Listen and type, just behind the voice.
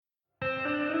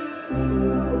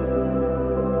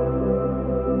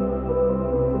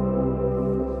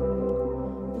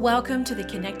Welcome to the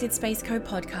Connected Space Co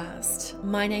podcast.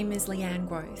 My name is Leanne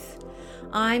Growth.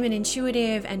 I'm an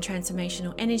intuitive and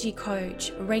transformational energy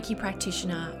coach, Reiki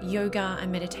practitioner, yoga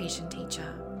and meditation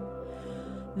teacher.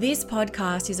 This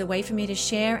podcast is a way for me to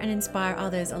share and inspire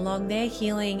others along their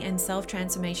healing and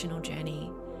self-transformational journey.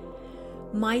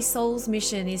 My soul's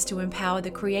mission is to empower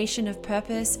the creation of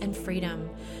purpose and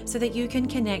freedom so that you can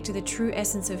connect to the true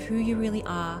essence of who you really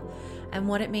are and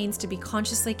what it means to be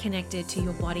consciously connected to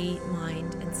your body,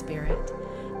 mind, and spirit.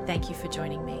 Thank you for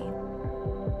joining me.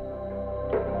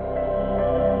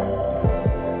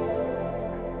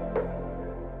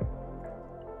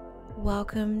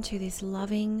 Welcome to this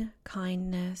loving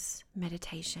kindness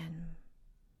meditation.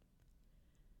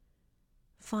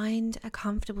 Find a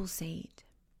comfortable seat,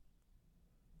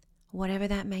 whatever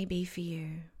that may be for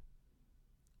you.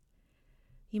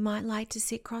 You might like to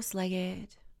sit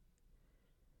cross-legged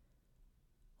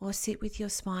or sit with your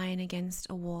spine against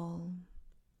a wall.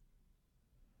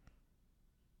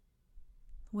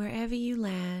 Wherever you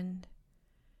land,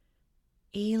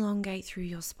 elongate through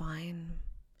your spine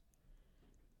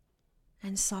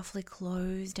and softly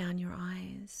close down your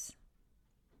eyes.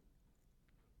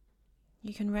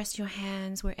 You can rest your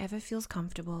hands wherever feels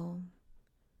comfortable.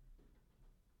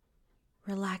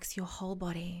 Relax your whole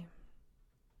body.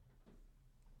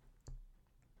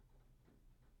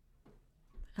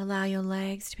 Allow your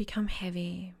legs to become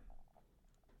heavy.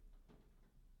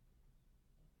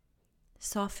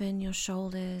 Soften your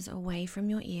shoulders away from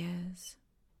your ears.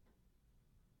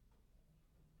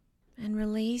 And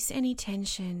release any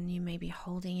tension you may be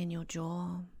holding in your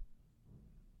jaw.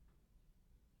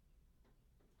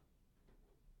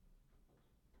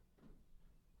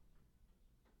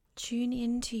 Tune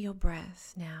into your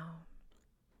breath now.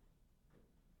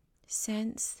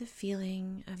 Sense the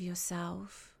feeling of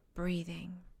yourself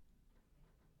breathing.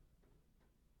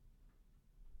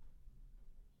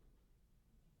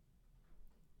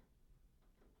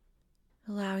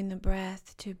 Allowing the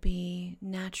breath to be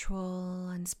natural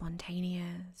and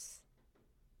spontaneous.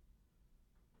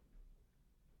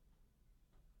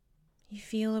 You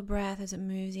feel the breath as it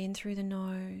moves in through the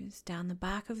nose, down the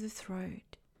back of the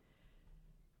throat,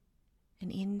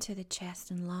 and into the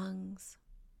chest and lungs.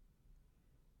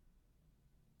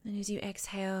 And as you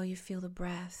exhale, you feel the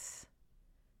breath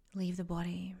leave the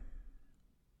body.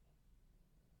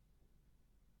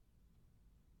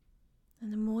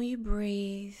 And the more you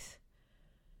breathe,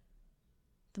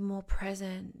 the more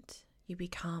present you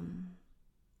become.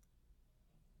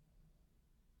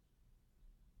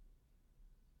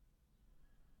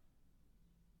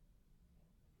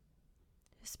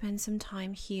 Spend some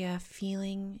time here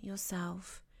feeling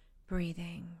yourself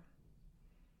breathing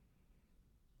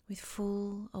with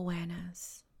full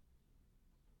awareness.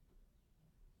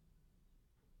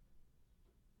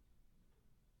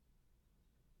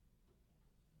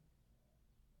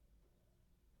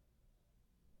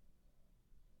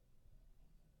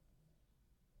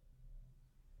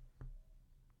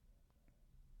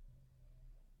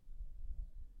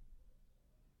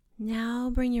 Now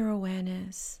bring your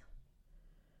awareness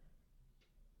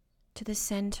to the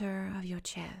center of your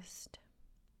chest,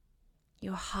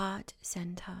 your heart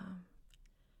center,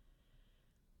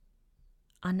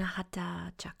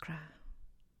 Anahata chakra.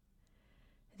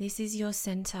 This is your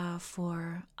center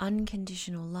for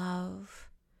unconditional love,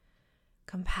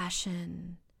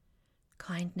 compassion,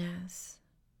 kindness.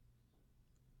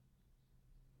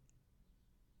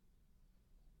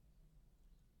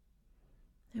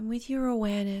 And with your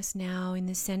awareness now in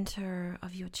the center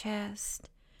of your chest,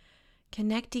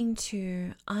 connecting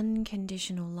to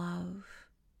unconditional love,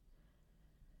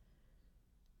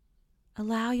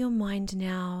 allow your mind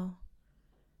now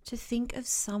to think of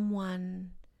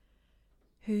someone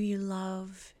who you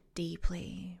love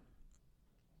deeply.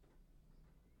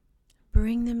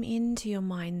 Bring them into your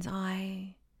mind's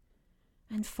eye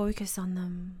and focus on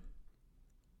them.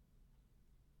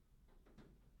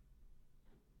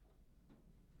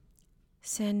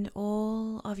 Send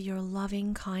all of your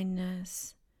loving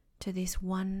kindness to this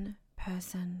one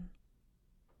person.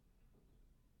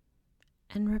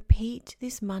 And repeat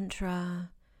this mantra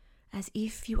as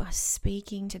if you are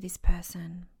speaking to this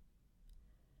person.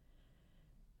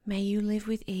 May you live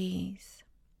with ease.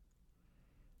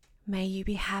 May you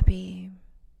be happy.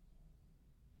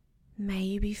 May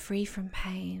you be free from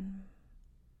pain.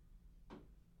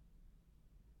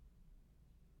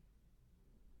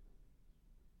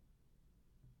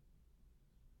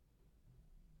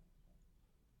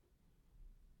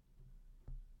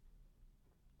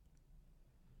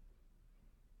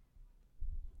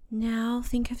 Now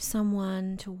think of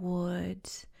someone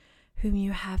towards whom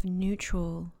you have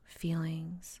neutral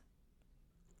feelings.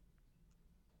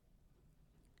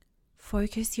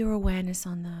 Focus your awareness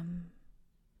on them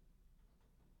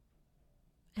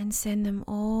and send them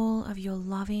all of your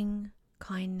loving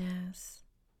kindness.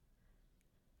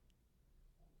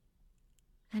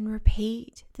 And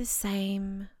repeat the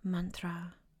same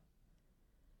mantra.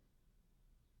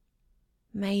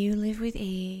 May you live with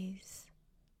ease.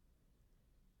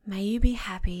 May you be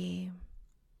happy.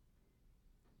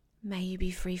 May you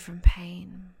be free from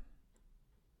pain.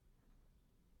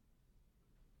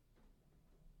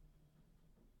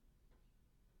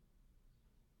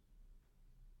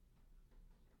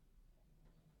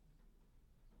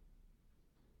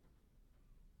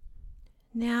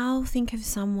 Now think of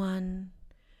someone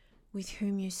with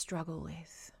whom you struggle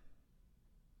with.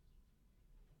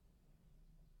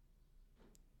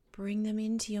 Bring them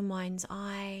into your mind's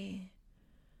eye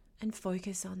and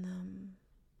focus on them.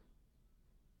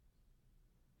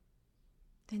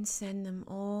 Then send them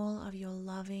all of your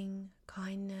loving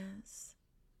kindness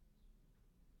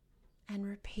and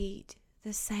repeat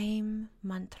the same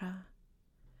mantra.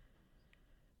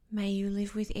 May you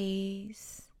live with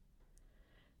ease.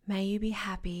 May you be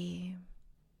happy.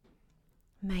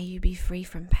 May you be free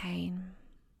from pain.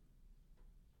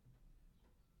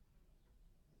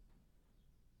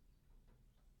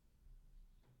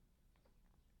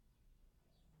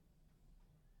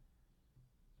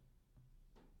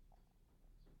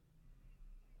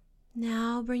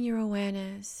 Now bring your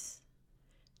awareness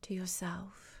to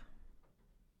yourself.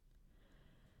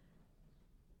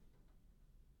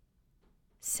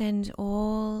 Send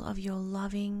all of your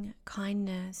loving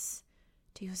kindness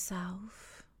to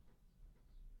yourself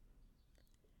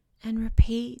and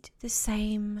repeat the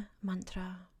same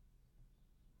mantra.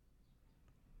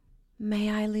 May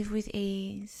I live with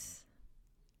ease.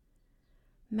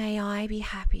 May I be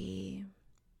happy.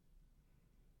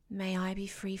 May I be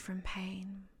free from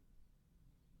pain.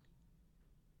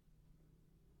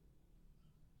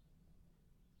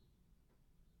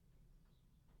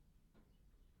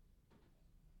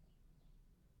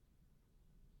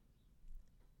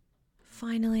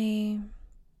 Finally,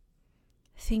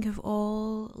 think of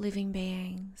all living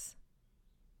beings.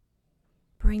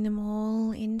 Bring them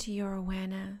all into your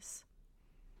awareness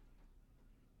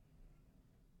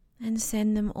and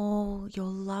send them all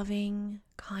your loving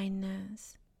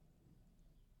kindness.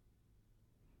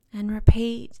 And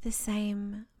repeat the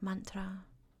same mantra.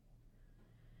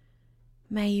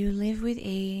 May you live with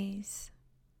ease.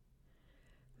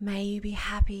 May you be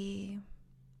happy.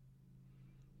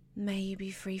 May you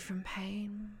be free from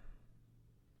pain.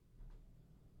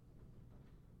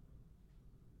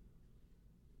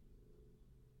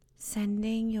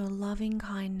 Sending your loving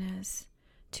kindness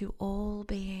to all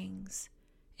beings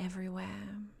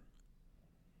everywhere.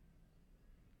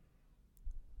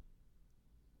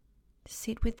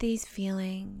 Sit with these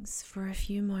feelings for a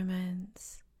few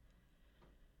moments,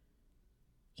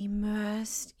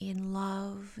 immersed in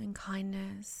love and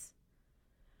kindness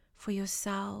for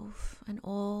yourself and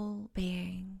all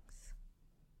beings.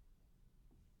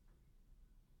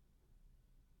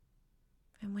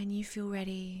 And when you feel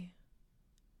ready,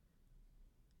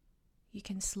 you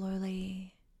can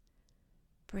slowly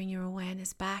bring your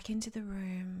awareness back into the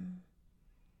room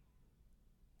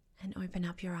and open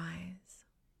up your eyes.